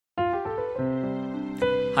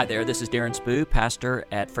Hi there, this is Darren Spoo, pastor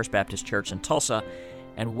at First Baptist Church in Tulsa,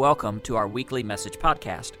 and welcome to our weekly message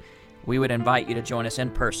podcast. We would invite you to join us in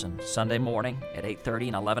person Sunday morning at 8:30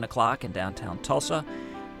 and 11 o'clock in downtown Tulsa,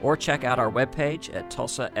 or check out our webpage at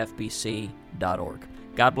tulsafbc.org.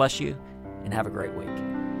 God bless you, and have a great week.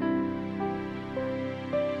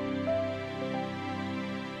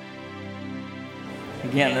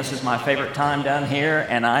 Again, this is my favorite time down here,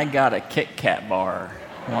 and I got a Kit Kat bar,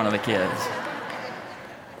 one of the kids.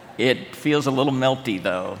 It feels a little melty,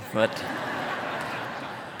 though, but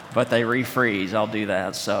they refreeze. I'll do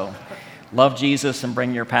that. So love Jesus and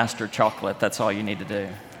bring your pastor chocolate. That's all you need to do.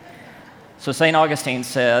 So St. Augustine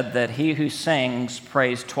said that he who sings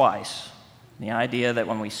prays twice. The idea that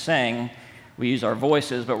when we sing, we use our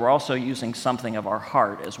voices, but we're also using something of our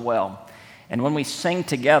heart as well. And when we sing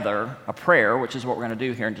together a prayer, which is what we're going to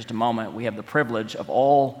do here in just a moment, we have the privilege of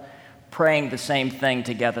all praying the same thing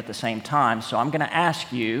together at the same time. So I'm going to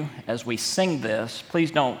ask you, as we sing this,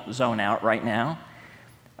 please don't zone out right now.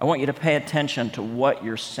 I want you to pay attention to what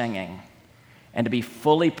you're singing and to be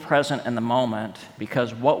fully present in the moment,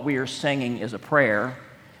 because what we are singing is a prayer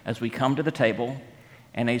as we come to the table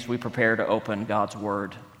and as we prepare to open God's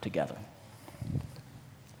Word together.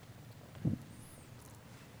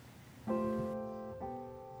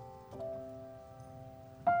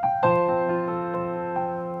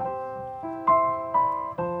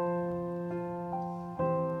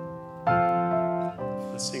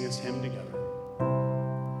 Sing this hymn together.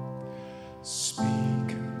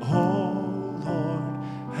 Speak, O Lord,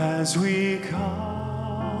 as we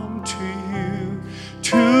come to you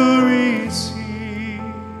to receive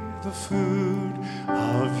the food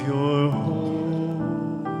of your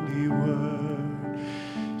holy word.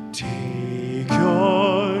 Take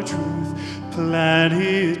your truth, plant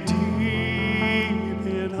it deep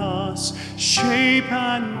in us, shape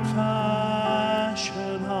and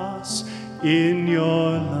fashion us in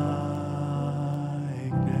your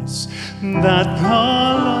likeness, that the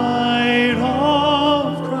light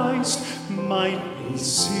of Christ might be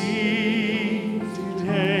seen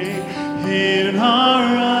today in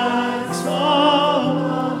our acts of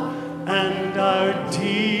love and our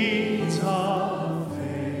deeds of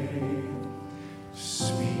faith.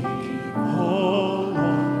 Speak, O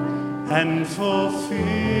Lord, and fulfill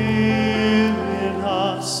in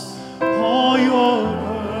us all your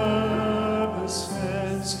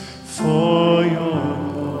for your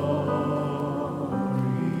glory.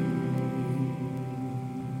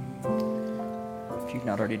 If you've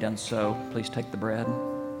not already done so, please take the bread.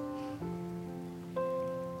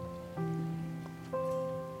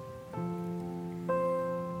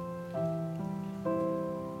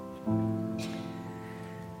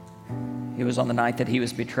 It was on the night that he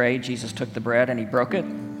was betrayed. Jesus took the bread and he broke it.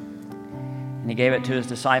 And he gave it to his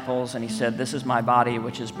disciples and he said, "This is my body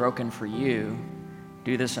which is broken for you.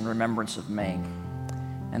 Do this in remembrance of me."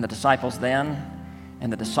 And the disciples then,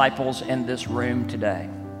 and the disciples in this room today,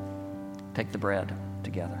 take the bread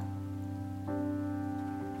together.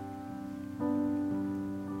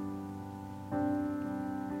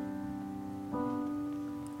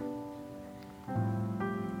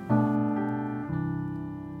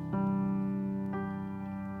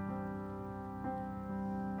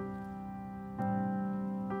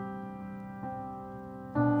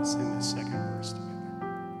 Let's sing the second verse together.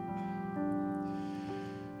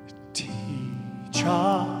 Teach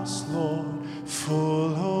us, Lord,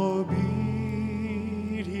 full obedience,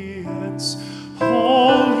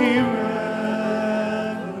 holy reverence,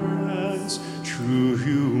 true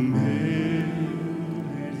humility.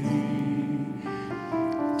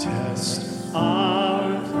 Test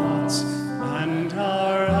our thoughts and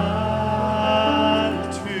our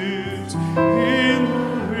attitudes in the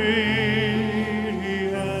radiance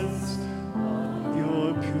of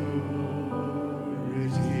your purity.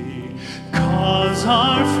 Cause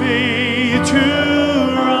our faith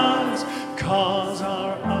to rise, cause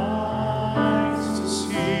our eyes to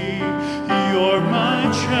see your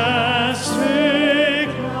majestic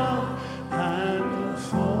love and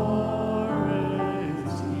authority.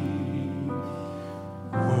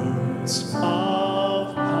 Words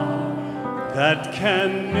of power that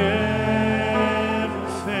can never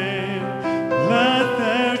fail, let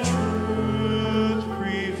their truth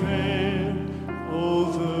prevail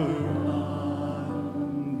over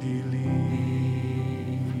unbelief.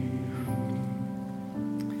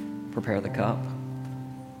 Prepare the cup.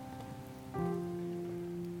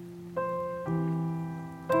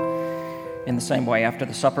 In the same way, after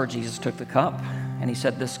the supper, Jesus took the cup, and he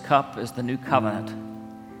said, "This cup is the new covenant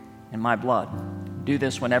in my blood. Do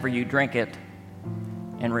this whenever you drink it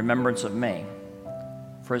in remembrance of me."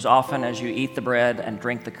 For as often as you eat the bread and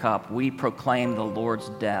drink the cup, we proclaim the Lord's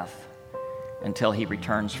death until he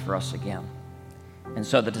returns for us again. And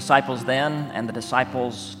so the disciples then and the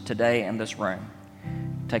disciples today in this room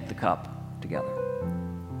take the cup together.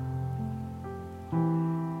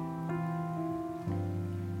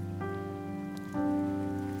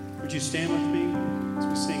 Would you stand with me as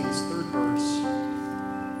we sing this third verse?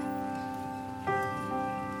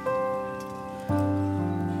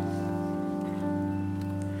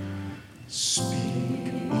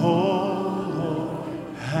 Speak, O Lord,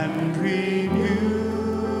 and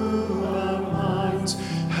renew our minds.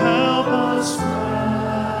 Help us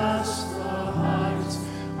grasp the height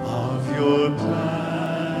of your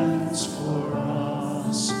plans for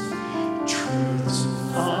us. Truths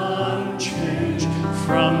unchanged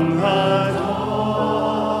from the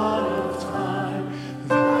dawn of time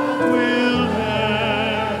that will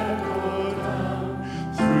echo down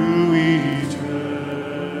through eternity.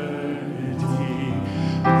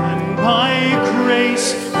 And by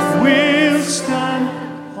grace we'll stand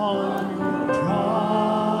on your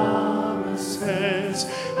promises,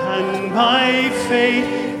 and by faith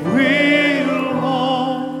we'll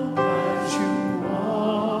walk as you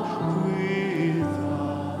walk with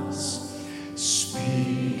us.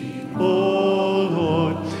 Speak, O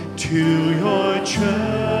Lord, till your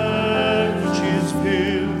church is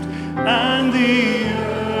built and the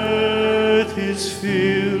earth is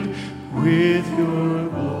filled with your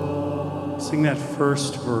glory. Sing that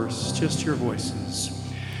first verse, just your voices.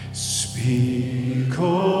 Speak,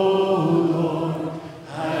 O Lord,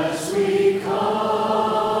 as we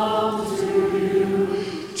come to you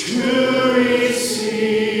to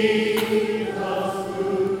receive the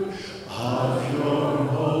fruit of your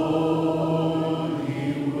holy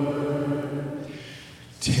word.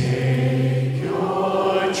 Take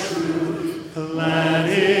your truth, let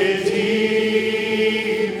it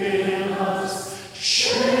deepen us,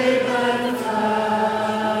 shape and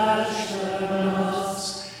fashion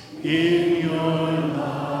us in your likeness.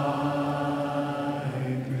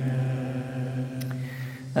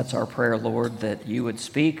 That's our prayer, Lord, that you would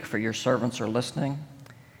speak, for your servants are listening.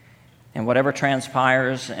 And whatever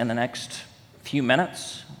transpires in the next few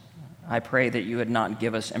minutes, I pray that you would not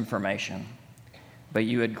give us information, but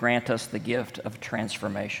you would grant us the gift of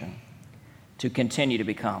transformation to continue to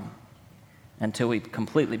become, until we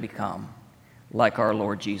completely become, like our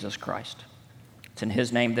Lord Jesus Christ. It's in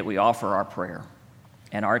his name that we offer our prayer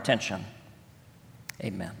and our attention.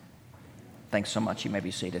 Amen. Thanks so much. You may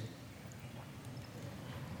be seated.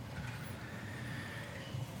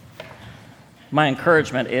 My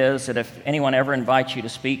encouragement is that if anyone ever invites you to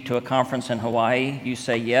speak to a conference in Hawaii, you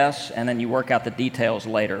say yes, and then you work out the details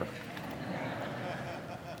later.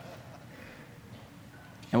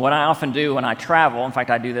 And what I often do when I travel, in fact,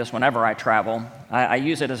 I do this whenever I travel, I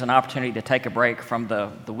use it as an opportunity to take a break from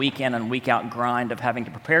the week in and week out grind of having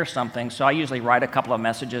to prepare something. So I usually write a couple of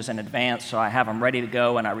messages in advance so I have them ready to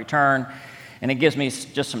go when I return. And it gives me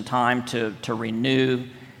just some time to renew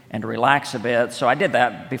and to relax a bit. So I did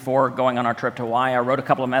that before going on our trip to Hawaii. I wrote a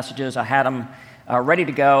couple of messages. I had them ready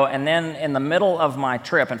to go. And then in the middle of my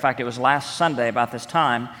trip, in fact, it was last Sunday about this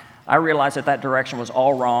time, I realized that direction was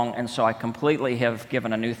all wrong, and so I completely have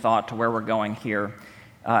given a new thought to where we're going here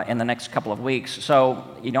in the next couple of weeks. So,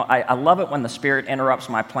 I love it when the Spirit interrupts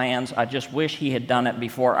my plans. I just wish He had done it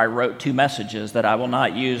before I wrote 2 messages that I will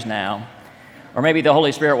not use now. Or maybe the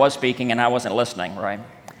Holy Spirit was speaking and I wasn't listening, right?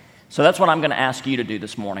 So that's what I'm going to ask you to do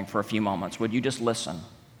this morning for a few moments. Would you just listen?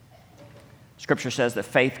 Scripture says that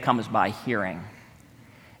faith comes by hearing.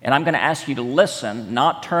 And I'm going to ask you to listen,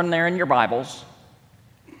 not turn there in your Bibles,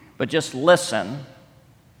 but just listen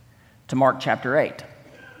to Mark chapter 8.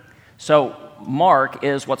 So Mark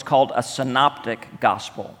is what's called a synoptic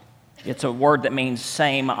gospel. It's a word that means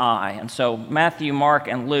same eye. And so Matthew, Mark,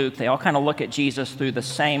 and Luke, they all kind of look at Jesus through the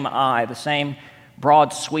same eye, the same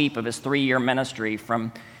broad sweep of his 3-year ministry,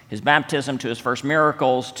 from his baptism to his first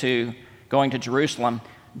miracles to going to Jerusalem.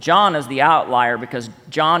 John is the outlier because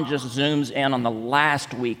John just zooms in on the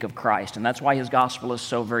last week of Christ, and that's why his gospel is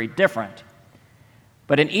so very different.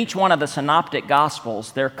 But in each one of the synoptic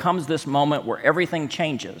gospels, there comes this moment where everything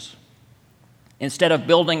changes. Instead of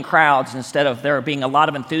building crowds, instead of there being a lot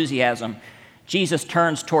of enthusiasm, Jesus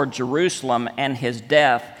turns toward Jerusalem and his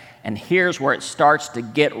death, and here's where it starts to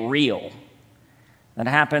get real. That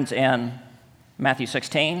happens in Matthew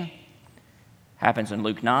 16, happens in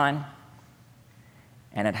Luke 9,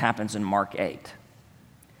 and it happens in Mark 8.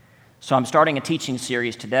 So I'm starting a teaching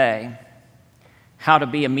series today, How to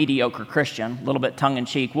Be a Mediocre Christian, a little bit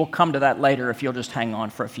tongue-in-cheek. We'll come to that later if you'll just hang on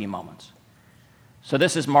for a few moments. So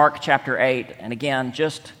this is Mark chapter 8, and again,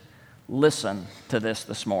 just Listen to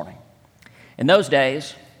this morning. In those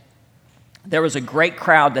days, there was a great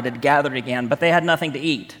crowd that had gathered again, but they had nothing to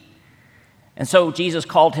eat. And so Jesus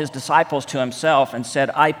called his disciples to himself and said,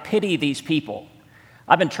 I pity these people.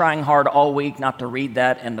 I've been trying hard all week not to read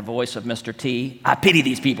that in the voice of Mr. T. I pity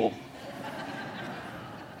these people.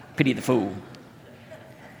 Pity the fool.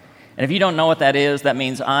 And if you don't know what that is, that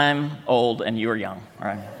means I'm old and you're young, all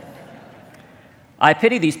right? I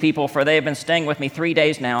pity these people, for they have been staying with me 3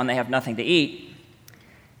 days now, and they have nothing to eat.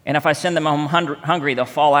 And if I send them home hungry, they'll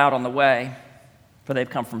fall out on the way, for they've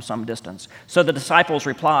come from some distance. So the disciples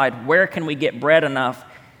replied, where can we get bread enough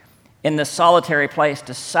in this solitary place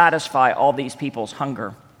to satisfy all these people's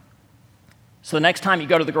hunger? So the next time you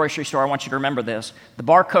go to the grocery store, I want you to remember this. The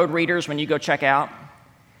barcode readers, when you go check out,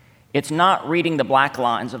 it's not reading the black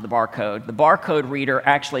lines of the barcode. The barcode reader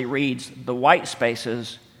actually reads the white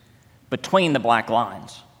spaces between the black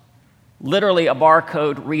lines. Literally, a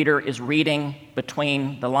barcode reader is reading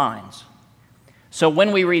between the lines. So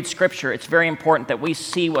when we read Scripture, it's very important that we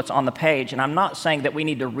see what's on the page. And I'm not saying that we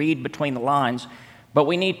need to read between the lines, but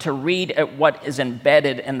we need to read at what is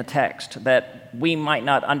embedded in the text that we might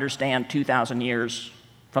not understand 2,000 years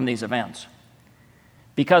from these events.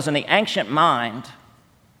 Because in the ancient mind,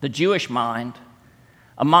 the Jewish mind,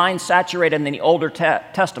 a mind saturated in the Older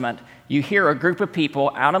Testament, you hear a group of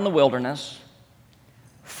people out in the wilderness,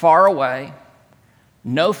 far away,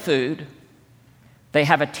 no food. They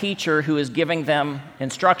have a teacher who is giving them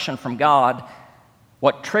instruction from God.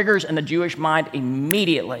 What triggers in the Jewish mind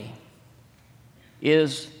immediately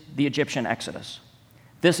is the Egyptian Exodus.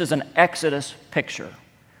 This is an Exodus picture.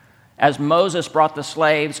 As Moses brought the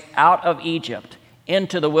slaves out of Egypt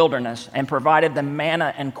into the wilderness and provided them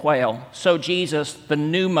manna and quail, so Jesus, the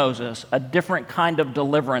new Moses, a different kind of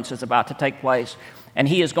deliverance is about to take place, and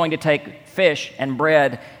he is going to take fish and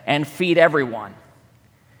bread and feed everyone.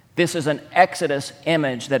 This is an Exodus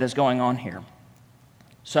image that is going on here.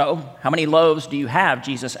 So, how many loaves do you have?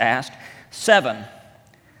 Jesus asked. 7.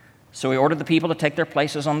 So he ordered the people to take their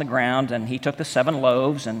places on the ground, and he took the 7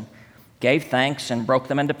 loaves and gave thanks and broke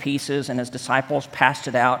them into pieces, and his disciples passed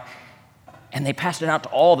it out. And they passed it out to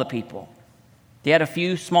all the people. They had a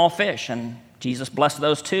few small fish, and Jesus blessed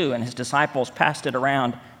those too, and his disciples passed it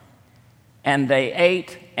around, and they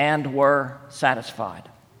ate and were satisfied.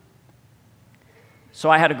 So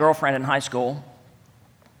I had a girlfriend in high school.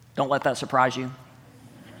 Don't let that surprise you.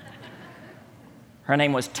 Her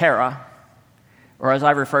name was Tara, or as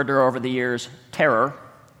I referred to her over the years, Terror.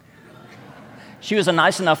 She was a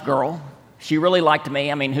nice enough girl. She really liked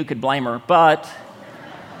me. I mean, who could blame her? But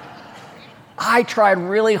I tried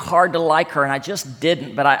really hard to like her, and I just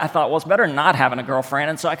didn't. But I thought, well, it's better not having a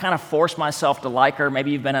girlfriend. And so I kind of forced myself to like her.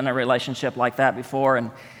 Maybe you've been in a relationship like that before.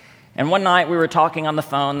 And one night we were talking on the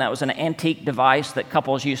phone. That was an antique device that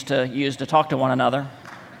couples used to use to talk to one another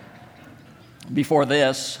before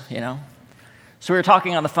this, you know. So we were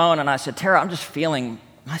talking on the phone, and I said, Tara, I'm just feeling,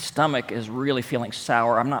 my stomach is really feeling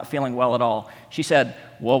sour. I'm not feeling well at all. She said,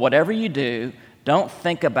 well, whatever you do, don't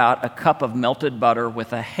think about a cup of melted butter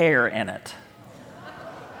with a hair in it.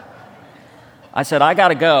 I said, I got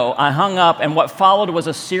to go. I hung up, and what followed was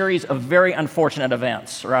a series of very unfortunate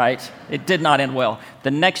events, right? It did not end well. The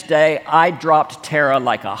next day, I dropped Tara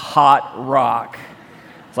like a hot rock.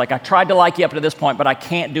 It's like, I tried to like you up to this point, but I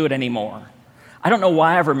can't do it anymore. I don't know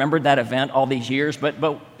why I've remembered that event all these years, but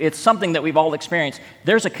it's something that we've all experienced.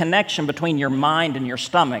 There's a connection between your mind and your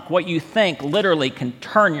stomach. What you think literally can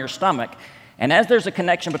turn your stomach. And as there's a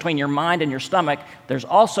connection between your mind and your stomach, there's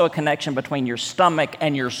also a connection between your stomach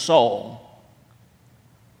and your soul.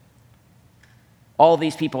 All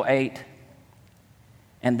these people ate,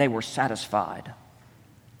 and they were satisfied.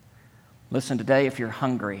 Listen, today, if you're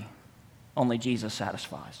hungry, only Jesus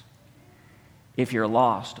satisfies. If you're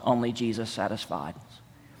lost, only Jesus satisfies.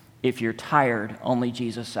 If you're tired, only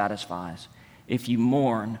Jesus satisfies. If you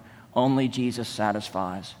mourn, only Jesus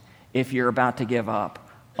satisfies. If you're about to give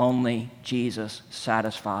up, only Jesus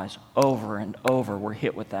satisfies. Over and over, we're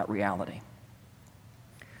hit with that reality.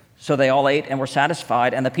 So they all ate and were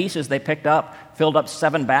satisfied, and the pieces they picked up filled up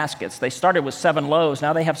 7 baskets. They started with 7 loaves,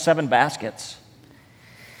 now they have 7 baskets.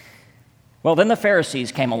 Well, then the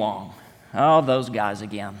Pharisees came along. Oh, those guys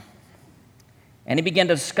again. And he began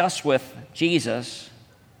to discuss with Jesus,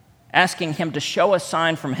 asking him to show a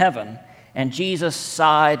sign from heaven, and Jesus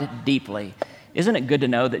sighed deeply. Isn't it good to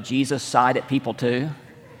know that Jesus sighed at people too?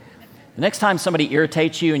 The next time somebody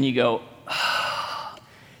irritates you and you go,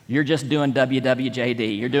 you're just doing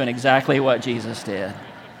WWJD. You're doing exactly what Jesus did.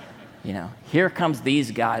 You know, here comes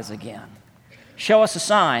these guys again. Show us a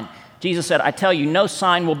sign. Jesus said, I tell you, no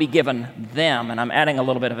sign will be given them. And I'm adding a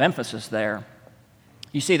little bit of emphasis there.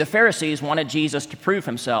 You see, the Pharisees wanted Jesus to prove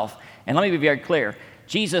himself. And let me be very clear,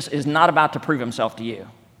 Jesus is not about to prove himself to you.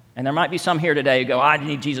 And there might be some here today who go, I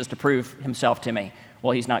need Jesus to prove himself to me.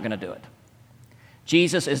 Well, he's not going to do it.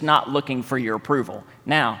 Jesus is not looking for your approval.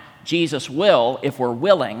 Now, Jesus will, if we're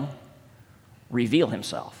willing, reveal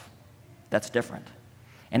himself. That's different.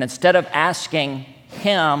 And instead of asking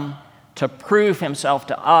him to prove himself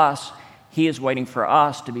to us, he is waiting for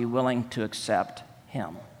us to be willing to accept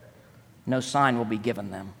him. No sign will be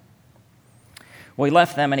given them. Well, he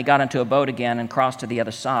left them and he got into a boat again and crossed to the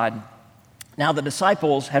other side. Now, the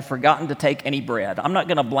disciples had forgotten to take any bread. I'm not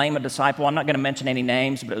going to blame a disciple. I'm not going to mention any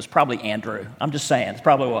names, but it was probably Andrew. I'm just saying, it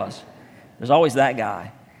probably was. There's always that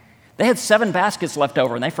guy. They had 7 baskets left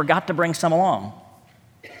over, and they forgot to bring some along.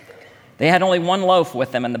 They had only 1 loaf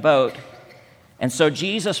with them in the boat, and so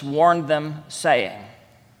Jesus warned them, saying,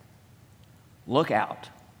 look out.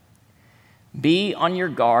 Be on your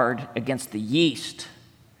guard against the yeast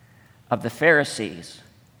of the Pharisees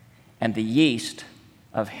and the yeast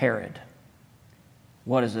of Herod.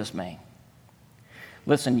 What does this mean?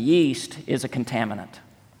 Listen, yeast is a contaminant.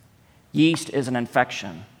 Yeast is an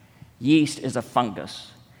infection. Yeast is a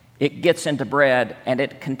fungus. It gets into bread and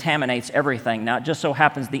it contaminates everything. Now, it just so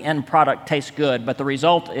happens the end product tastes good, but the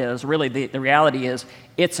result is, really the reality is,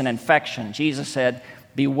 it's an infection. Jesus said,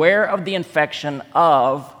 beware of the infection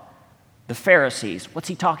of the Pharisees. What's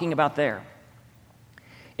he talking about there?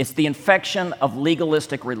 It's the infection of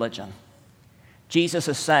legalistic religion. Jesus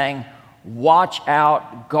is saying, watch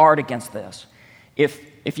out, guard against this.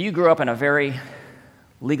 If you grew up in a very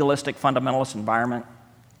legalistic, fundamentalist environment,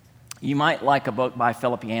 you might like a book by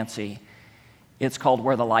Philip Yancey. It's called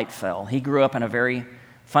Where the Light Fell. He grew up in a very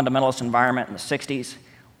fundamentalist environment in the 60s.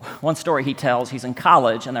 One story he tells, he's in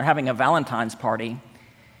college and they're having a Valentine's party.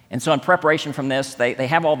 And so in preparation from this, they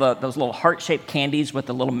have all those little heart-shaped candies with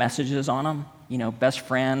the little messages on them, you know, best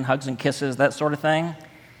friend, hugs and kisses, that sort of thing.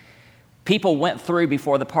 People went through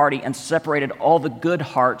before the party and separated all the good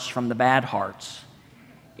hearts from the bad hearts.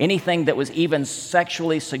 Anything that was even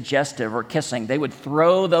sexually suggestive or kissing, they would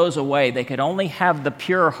throw those away. They could only have the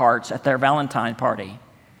pure hearts at their Valentine party.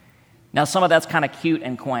 Now, some of that's kind of cute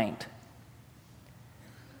and quaint,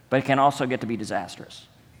 but it can also get to be disastrous.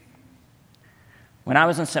 When I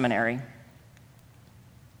was in seminary,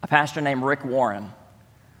 a pastor named Rick Warren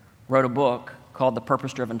wrote a book called The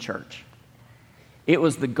Purpose-Driven Church. It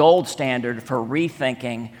was the gold standard for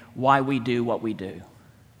rethinking why we do what we do.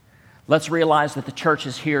 Let's realize that the church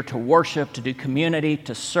is here to worship, to do community,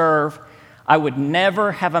 to serve. I would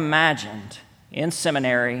never have imagined in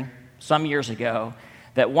seminary some years ago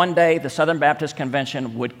that one day the Southern Baptist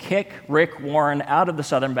Convention would kick Rick Warren out of the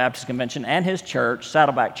Southern Baptist Convention and his church,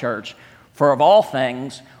 Saddleback Church, for, of all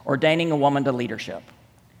things, ordaining a woman to leadership.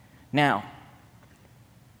 Now,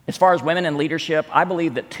 as far as women in leadership, I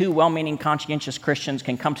believe that 2 well-meaning, conscientious Christians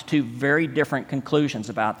can come to 2 very different conclusions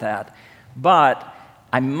about that. But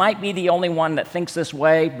I might be the only one that thinks this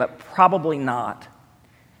way, but probably not.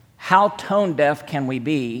 How tone-deaf can we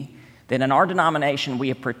be that in our denomination we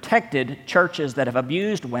have protected churches that have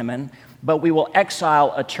abused women, but we will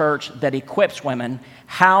exile a church that equips women?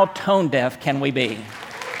 How tone-deaf can we be?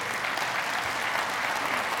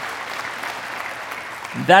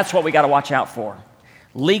 That's what we got to watch out for.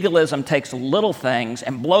 Legalism takes little things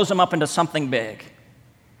and blows them up into something big.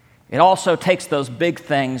 It also takes those big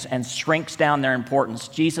things and shrinks down their importance.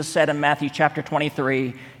 Jesus said in Matthew chapter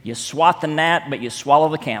 23, you swat the gnat, but you swallow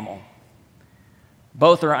the camel.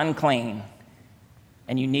 Both are unclean,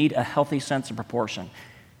 and you need a healthy sense of proportion.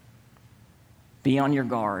 Be on your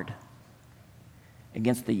guard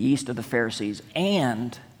against the yeast of the Pharisees,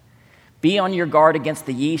 and be on your guard against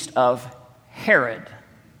the yeast of Herod.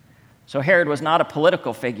 So Herod was not a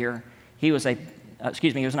political figure. He was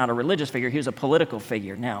not a religious figure. He was a political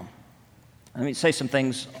figure. Now, let me say some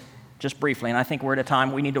things just briefly, and I think we're at a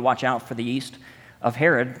time we need to watch out for the yeast of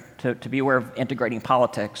Herod to be aware of integrating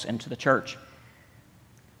politics into the church.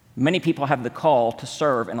 Many people have the call to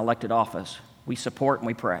serve in elected office. We support and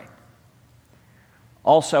we pray.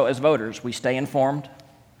 Also, as voters, we stay informed.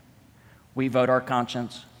 We vote our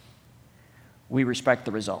conscience. We respect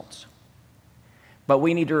the results. But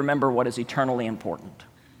we need to remember what is eternally important.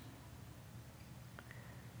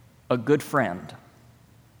 A good friend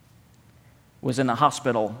was in the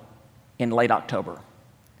hospital in late October.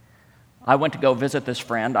 I went to go visit this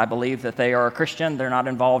friend. I believe that they are a Christian. They're not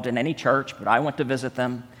involved in any church, but I went to visit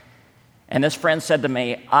them. And this friend said to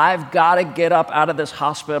me, I've got to get up out of this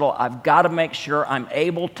hospital. I've got to make sure I'm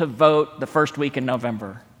able to vote the first week in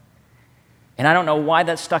November. And I don't know why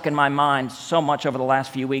that stuck in my mind so much over the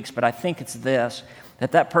last few weeks, but I think it's this,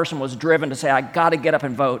 that person was driven to say, I got to get up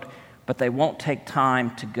and vote. but they won't take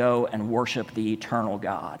time to go and worship the eternal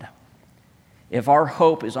God. If our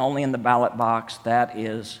hope is only in the ballot box, that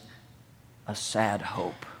is a sad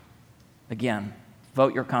hope. Again,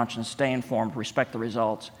 vote your conscience, stay informed, respect the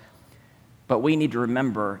results. But we need to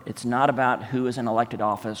remember it's not about who is in elected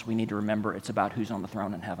office. We need to remember it's about who's on the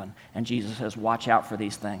throne in heaven. And Jesus says, watch out for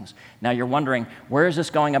these things. Now you're wondering, where is this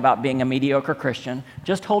going about being a mediocre Christian?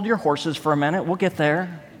 Just hold your horses for a minute. We'll get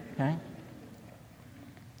there. Okay?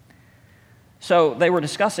 So they were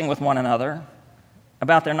discussing with one another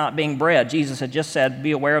about there not being bread. Jesus had just said,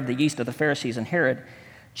 be aware of the yeast of the Pharisees and Herod.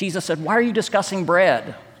 Jesus said, why are you discussing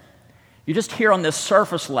bread? You're just here on this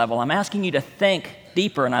surface level. I'm asking you to think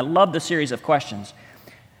deeper, and I love the series of questions.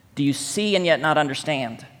 Do you see and yet not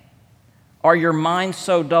understand? Are your minds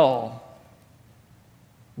so dull?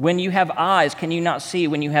 When you have eyes, can you not see?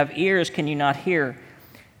 When you have ears, can you not hear?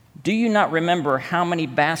 Do you not remember how many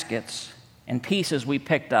baskets and pieces we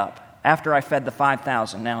picked up after I fed the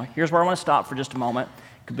 5,000? Now, here's where I want to stop for just a moment,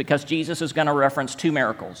 because Jesus is going to reference two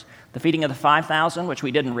miracles, the feeding of the 5,000, which we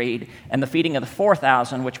didn't read, and the feeding of the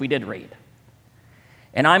 4,000, which we did read.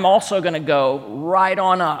 And I'm also going to go right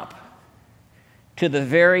on up to the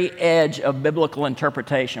very edge of biblical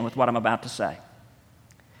interpretation with what I'm about to say.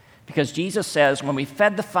 Because Jesus says, when we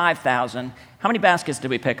fed the 5,000, how many baskets did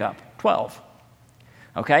we pick up? 12.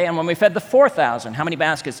 Okay, and when we fed the 4,000, how many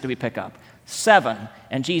baskets did we pick up? 7.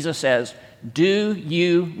 And Jesus says, do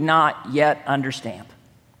you not yet understand?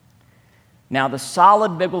 Now, the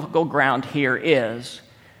solid biblical ground here is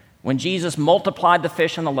when Jesus multiplied the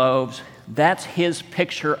fish and the loaves, that's his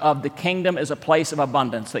picture of the kingdom as a place of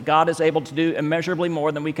abundance, that God is able to do immeasurably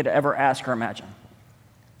more than we could ever ask or imagine.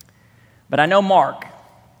 But I know Mark,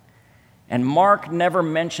 and Mark never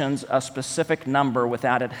mentions a specific number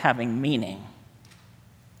without it having meaning.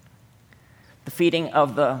 The feeding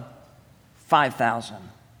of the 5,000.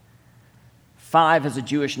 5 is a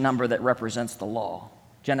Jewish number that represents the law.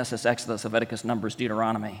 Genesis, Exodus, Leviticus, Numbers,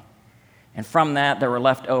 Deuteronomy. And from that, there were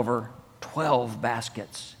left over 12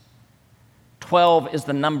 baskets. 12 is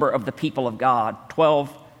the number of the people of God.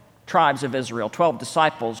 12 tribes of Israel, 12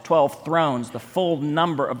 disciples, 12 thrones, the full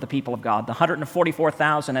number of the people of God, the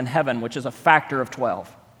 144,000 in heaven, which is a factor of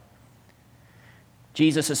 12.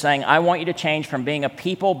 Jesus is saying, I want you to change from being a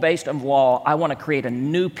people based on law. I want to create a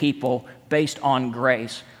new people based on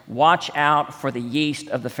grace. Watch out for the yeast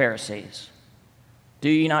of the Pharisees. Do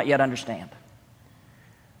you not yet understand?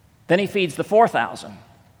 Then he feeds the 4,000.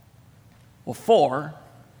 Well, 4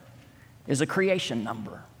 is a creation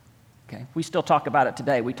number. Okay? We still talk about it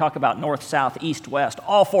today. We talk about north, south, east, west,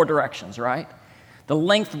 all 4 directions, right? The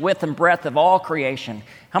length, width, and breadth of all creation.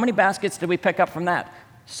 How many baskets did we pick up from that?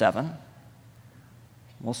 7.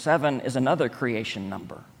 Well, 7 is another creation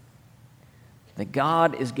number. That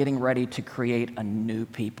God is getting ready to create a new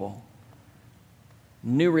people,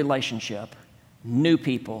 new relationship, new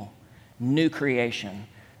people, new creation.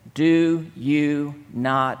 Do you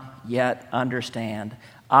not yet understand?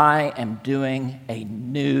 I am doing a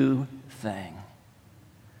new thing.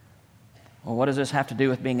 Well, what does this have to do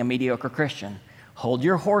with being a mediocre Christian? Hold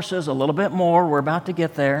your horses a little bit more. We're about to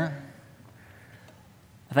get there.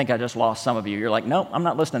 I think I just lost some of you. You're like, nope, I'm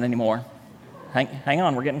not listening anymore. Hang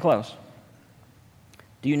on, we're getting close.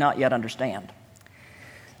 Do you not yet understand?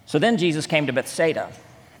 So then Jesus came to Bethsaida,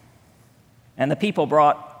 and the people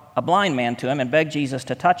brought a blind man to him and begged Jesus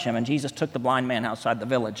to touch him, and Jesus took the blind man outside the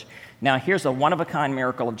village. Now, here's a one-of-a-kind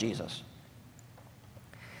miracle of Jesus.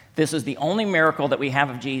 This is the only miracle that we have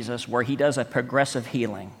of Jesus where he does a progressive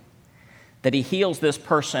healing, that he heals this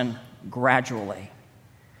person gradually.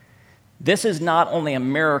 This is not only a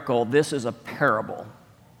miracle, this is a parable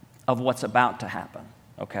of what's about to happen,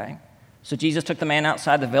 okay? So Jesus took the man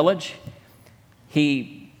outside the village.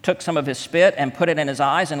 He took some of his spit and put it in his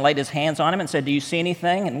eyes and laid his hands on him and said, do you see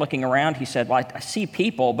anything? And looking around, he said, well, I see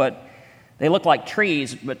people, but they look like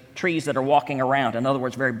trees, but trees that are walking around. In other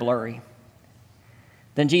words, very blurry.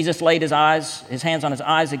 Then Jesus laid his hands on his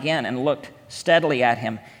eyes again and looked steadily at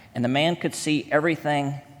him, and the man could see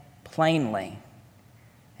everything plainly.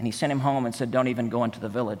 And he sent him home and said, don't even go into the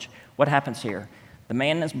village. What happens here? The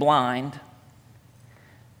man is blind.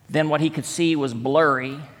 Then what he could see was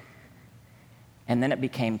blurry, and then it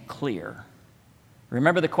became clear.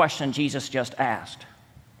 Remember the question Jesus just asked.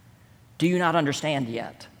 Do you not understand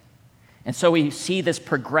yet? And so we see this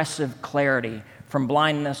progressive clarity from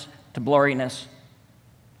blindness to blurriness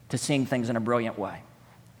to seeing things in a brilliant way.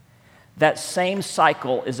 That same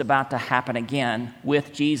cycle is about to happen again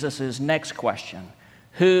with Jesus' next question.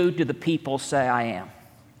 Who do the people say I am?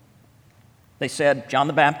 They said John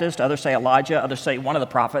the Baptist, others say Elijah, others say one of the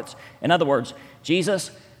prophets. In other words,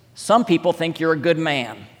 Jesus, some people think you're a good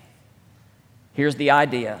man. Here's the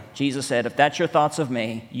idea. Jesus said, if that's your thoughts of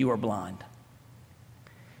me, you are blind.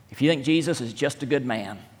 If you think Jesus is just a good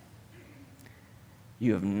man,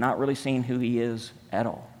 you have not really seen who he is at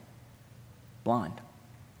all. Blind.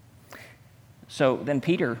 So then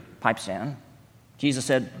Peter pipes in. Jesus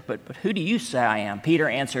said, but who do you say I am? Peter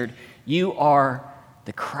answered, you are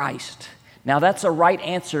the Christ. Now that's a right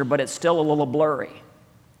answer, but it's still a little blurry.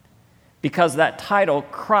 Because that title,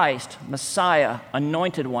 Christ, Messiah,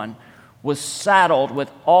 Anointed One, was saddled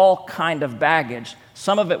with all kind of baggage.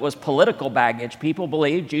 Some of it was political baggage.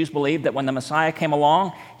 Jews believed that when the Messiah came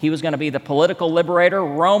along, he was going to be the political liberator.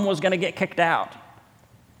 Rome was going to get kicked out.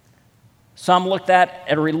 Some looked at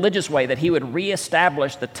a religious way, that he would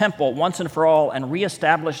reestablish the temple once and for all and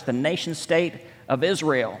reestablish the nation state of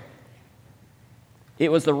Israel.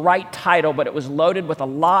 It was the right title, but it was loaded with a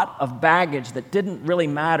lot of baggage that didn't really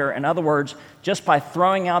matter. In other words, just by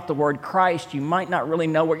throwing out the word Christ, you might not really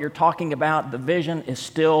know what you're talking about. The vision is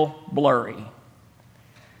still blurry.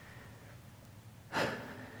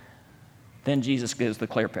 Then Jesus gives the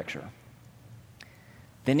clear picture.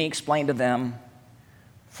 Then he explained to them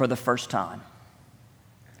for the first time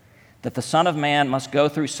that the Son of Man must go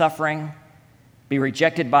through suffering, be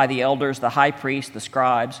rejected by the elders, the high priests, the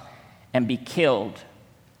scribes, and be killed,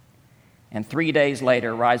 and 3 days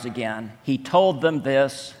later rise again. He told them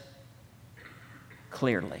this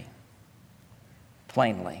clearly,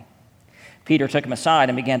 plainly. Peter took him aside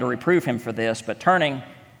and began to reprove him for this, but turning,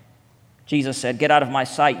 Jesus said, get out of my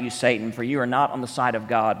sight, you Satan, for you are not on the side of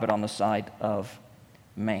God, but on the side of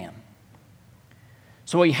man.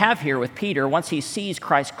 So what you have here with Peter, once he sees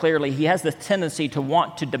Christ clearly, he has the tendency to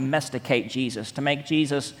want to domesticate Jesus, to make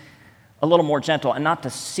Jesus a little more gentle and not to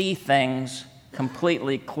see things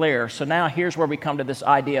completely clear. So now here's where we come to this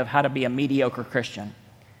idea of how to be a mediocre Christian.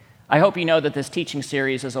 I hope you know that this teaching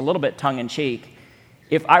series is a little bit tongue-in-cheek.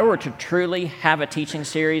 If I were to truly have a teaching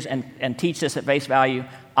series and teach this at face value,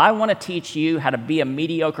 I want to teach you how to be a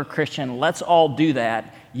mediocre Christian. Let's all do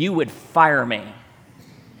that. You would fire me.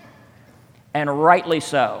 And rightly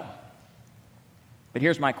so. But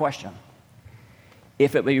here's my question.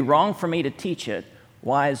 If it would be wrong for me to teach it,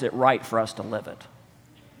 why is it right for us to live it?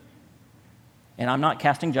 And I'm not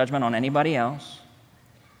casting judgment on anybody else.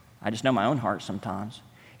 I just know my own heart sometimes.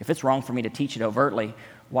 If it's wrong for me to teach it overtly,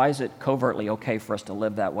 why is it covertly okay for us to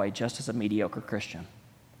live that way just as a mediocre Christian?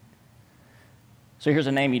 So here's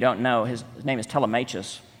a name you don't know. His name is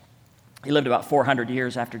Telemachus. He lived about 400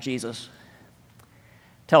 years after Jesus.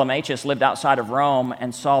 Telemachus lived outside of Rome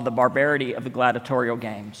and saw the barbarity of the gladiatorial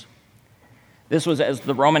games. This was as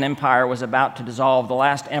the Roman Empire was about to dissolve. The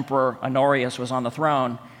last emperor, Honorius, was on the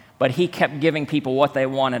throne, but he kept giving people what they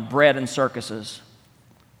wanted, bread and circuses.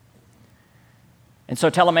 And so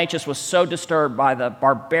Telemachus was so disturbed by the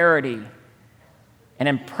barbarity and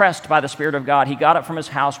impressed by the Spirit of God, he got up from his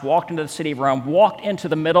house, walked into the city of Rome, walked into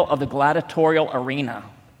the middle of the gladiatorial arena,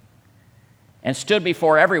 and stood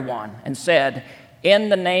before everyone and said, in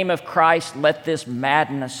the name of Christ, let this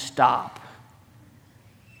madness stop.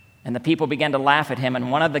 And the people began to laugh at him,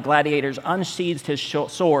 and one of the gladiators unsheathed his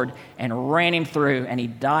sword and ran him through, and he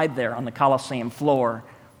died there on the Colosseum floor.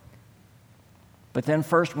 But then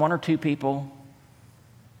first one or two people,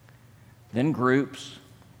 then groups,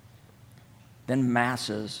 then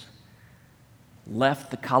masses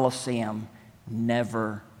left the Colosseum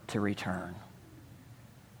never to return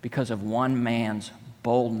because of one man's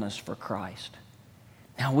boldness for Christ.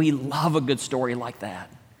 Now, we love a good story like that.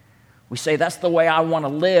 We say, that's the way I want to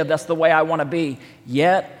live, that's the way I want to be.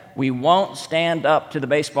 Yet, we won't stand up to the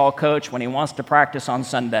baseball coach when he wants to practice on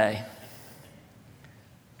Sunday.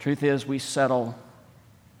 Truth is, we settle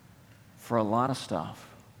for a lot of stuff.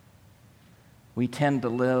 We tend to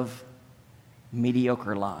live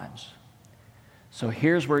mediocre lives. So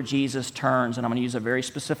here's where Jesus turns, and I'm going to use a very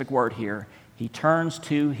specific word here. He turns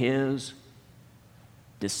to his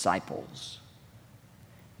disciples.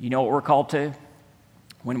 You know what we're called to?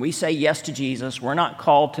 When we say yes to Jesus, we're not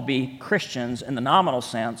called to be Christians in the nominal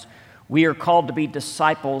sense. We are called to be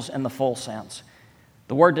disciples in the full sense.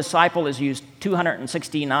 The word disciple is used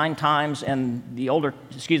 269 times in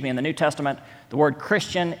the New Testament. The word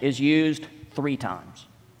Christian is used 3 times.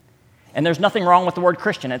 And there's nothing wrong with the word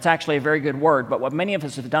Christian. It's actually a very good word. But what many of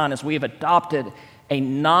us have done is we have adopted a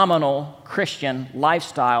nominal Christian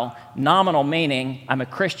lifestyle. Nominal meaning I'm a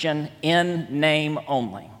Christian in name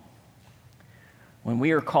only. When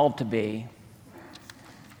we are called to be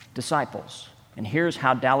disciples. And here's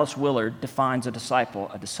how Dallas Willard defines a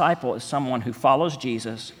disciple. A disciple is someone who follows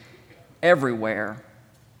Jesus everywhere,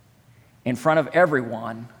 in front of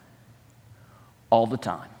everyone, all the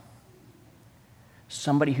time.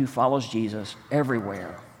 Somebody who follows Jesus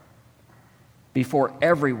everywhere, before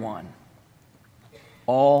everyone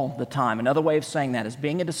all the time. Another way of saying that is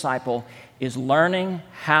being a disciple is learning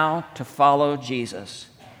how to follow Jesus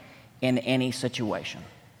in any situation.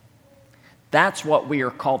 That's what we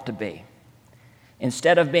are called to be.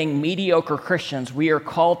 Instead of being mediocre Christians, we are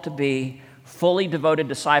called to be fully devoted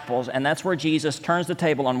disciples, and that's where Jesus turns the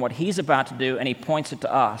table on what he's about to do, and he points it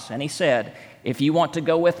to us. And he said, if you want to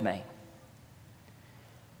go with me,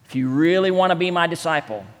 if you really want to be my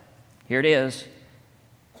disciple, here it is,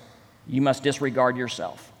 you must disregard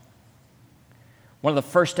yourself. One of the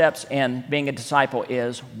first steps in being a disciple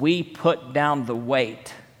is we put down the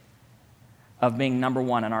weight of being number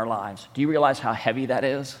one in our lives. Do you realize how heavy that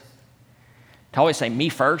is? To always say, me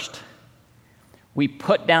first. We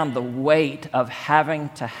put down the weight of having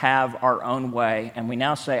to have our own way, and we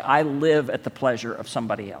now say, I live at the pleasure of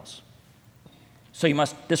somebody else. So you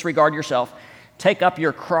must disregard yourself. Take up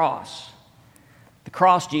your cross. The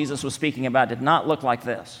cross Jesus was speaking about did not look like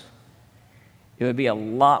this. It would be a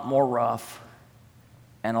lot more rough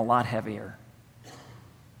and a lot heavier.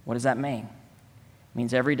 What does that mean? It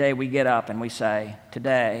means every day we get up and we say,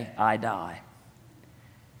 today I die.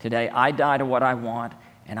 Today I die to what I want,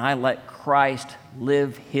 and I let Christ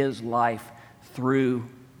live his life through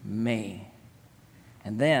me.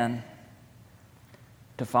 And then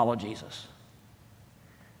to follow Jesus.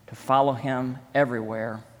 To follow him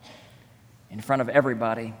everywhere, in front of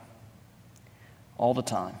everybody, all the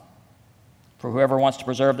time. For whoever wants to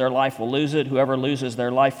preserve their life will lose it. Whoever loses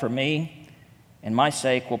their life for me and my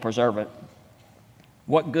sake will preserve it.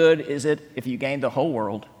 What good is it if you gain the whole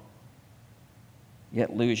world,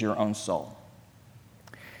 yet lose your own soul?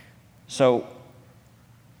 So,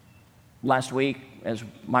 last week, as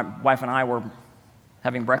my wife and I were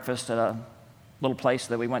having breakfast at a little place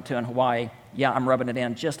that we went to in Hawaii, yeah, I'm rubbing it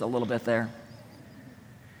in just a little bit there.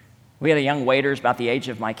 We had a young waiter about the age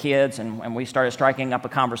of my kids, and we started striking up a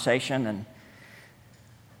conversation, and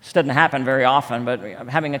this doesn't happen very often, but I'm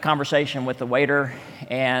having a conversation with the waiter,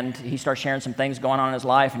 and he starts sharing some things going on in his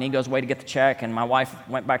life, and he goes away to get the check, and my wife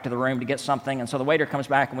went back to the room to get something, and so the waiter comes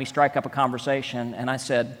back, and we strike up a conversation, and I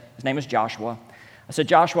said, his name is Joshua. I said,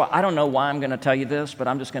 Joshua, I don't know why I'm going to tell you this, but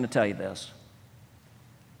I'm just going to tell you this.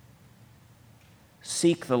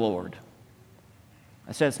 Seek the Lord.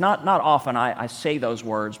 I said, it's not often I say those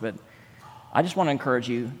words, but I just want to encourage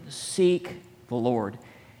you, seek the Lord.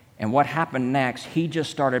 And what happened next, he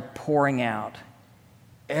just started pouring out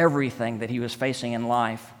everything that he was facing in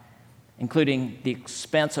life, including the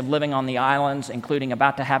expense of living on the islands, including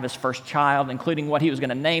about to have his first child, including what he was going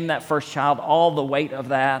to name that first child, all the weight of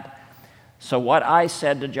that. So what I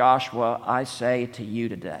said to Joshua, I say to you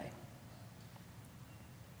today.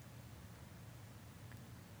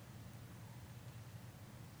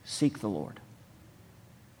 Seek the Lord.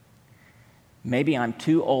 Maybe I'm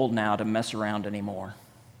too old now to mess around anymore.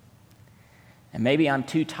 And maybe I'm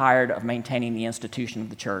too tired of maintaining the institution of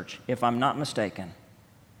the church. If I'm not mistaken,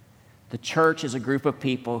 the church is a group of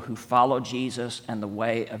people who follow Jesus and the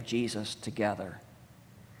way of Jesus together.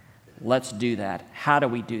 Let's do that. How do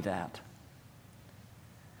we do that?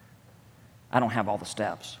 I don't have all the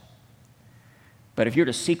steps. But if you're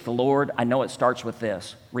to seek the Lord, I know it starts with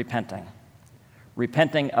this, repenting.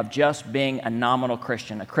 Repenting of just being a nominal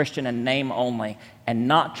Christian, a Christian in name only, and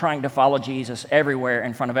not trying to follow Jesus everywhere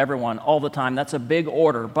in front of everyone all the time. That's a big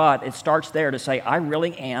order, but it starts there to say, I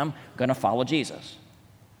really am going to follow Jesus.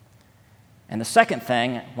 And the second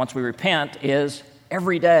thing, once we repent, is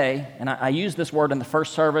every day, and I used this word in the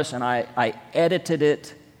first service, and I edited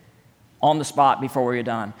it on the spot before we were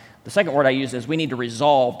done. The second word I used is we need to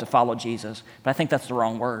resolve to follow Jesus, but I think that's the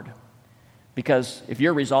wrong word. Because if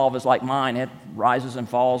your resolve is like mine, it rises and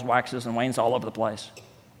falls, waxes and wanes all over the place.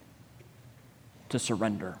 To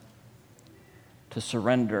surrender. To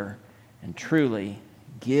surrender and truly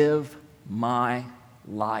give my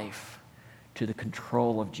life to the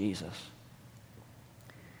control of Jesus.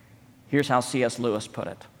 Here's how C.S. Lewis put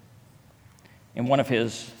it in one of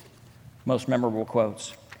his most memorable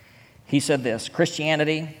quotes. He said this,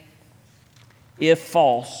 Christianity, if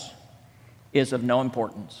false, is of no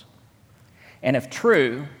importance. And if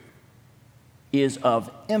true, is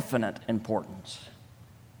of infinite importance.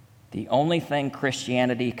 The only thing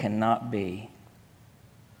Christianity cannot be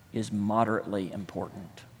is moderately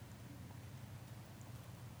important.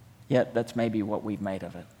 Yet that's maybe what we've made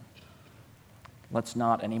of it. Let's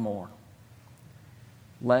not anymore.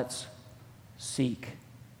 Let's seek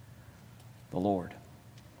the Lord.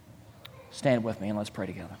 Stand with me and let's pray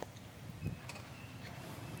together.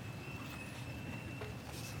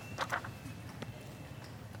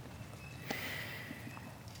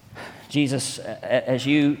 Jesus, as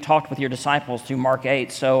you talked with your disciples through Mark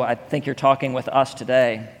 8, so I think you're talking with us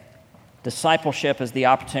today. Discipleship is the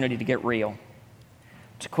opportunity to get real,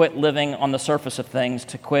 to quit living on the surface of things,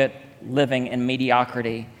 to quit living in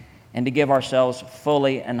mediocrity, and to give ourselves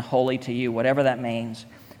fully and wholly to you, whatever that means.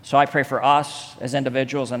 So I pray for us as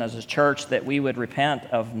individuals and as a church that we would repent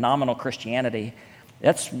of nominal Christianity.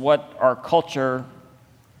 That's what our culture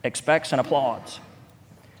expects and applauds,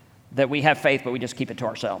 that we have faith, but we just keep it to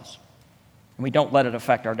ourselves. And we don't let it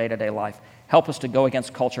affect our day-to-day life. Help us to go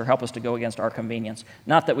against culture. Help us to go against our convenience.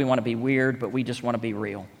 Not that we want to be weird, but we just want to be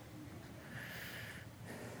real.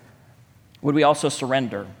 Would we also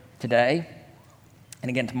surrender today and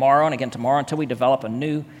again tomorrow until we develop a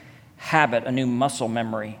new habit, a new muscle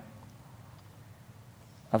memory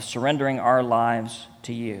of surrendering our lives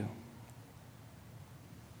to you?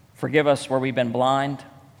 Forgive us where we've been blind.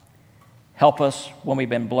 Help us when we've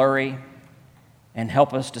been blurry. And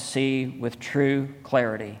help us to see with true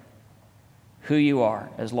clarity who you are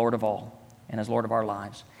as Lord of all and as Lord of our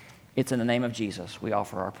lives. It's in the name of Jesus we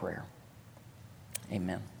offer our prayer.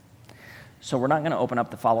 Amen. So we're not going to open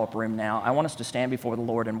up the follow-up room now. I want us to stand before the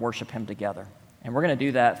Lord and worship him together. And we're going to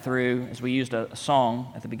do that through, as we used a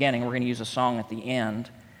song at the beginning, we're going to use a song at the end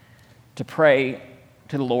to pray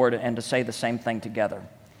to the Lord and to say the same thing together.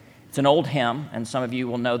 It's an old hymn, and some of you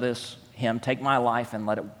will know this hymn, Take My Life and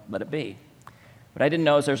Let It Be. What I didn't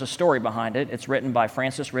know is there's a story behind it. It's written by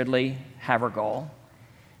Frances Ridley Havergal.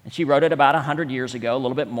 And she wrote it about 100 years ago, a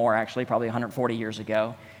little bit more actually, probably 140 years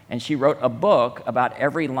ago. And she wrote a book about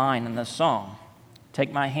every line in this song.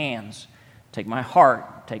 Take my hands, take my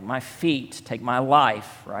heart, take my feet, take my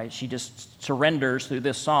life, right? She just surrenders through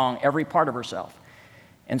this song every part of herself.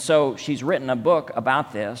 And so she's written a book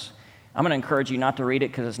about this. I'm going to encourage you not to read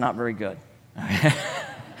it because it's not very good.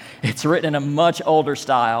 It's written in a much older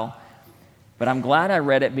style. But I'm glad I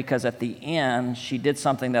read it because at the end, she did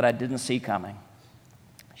something that I didn't see coming.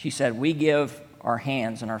 She said, we give our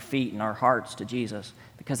hands and our feet and our hearts to Jesus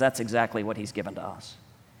because that's exactly what he's given to us.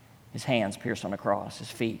 His hands pierced on the cross,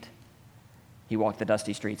 his feet. He walked the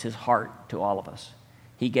dusty streets, his heart to all of us.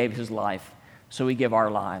 He gave his life, so we give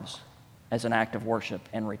our lives as an act of worship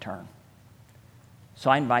in return.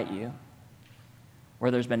 So I invite you,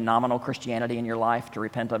 where there's been nominal Christianity in your life, to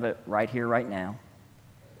repent of it right here, right now.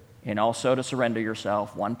 And also to surrender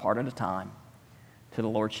yourself one part at a time to the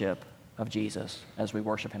Lordship of Jesus as we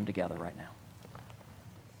worship him together right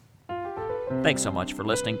now. Thanks so much for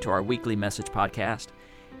listening to our weekly message podcast.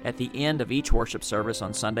 At the end of each worship service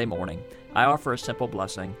on Sunday morning, I offer a simple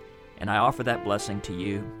blessing, and I offer that blessing to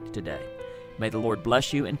you today. May the Lord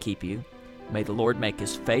bless you and keep you. May the Lord make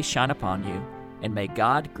his face shine upon you, and may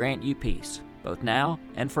God grant you peace, both now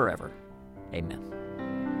and forever. Amen.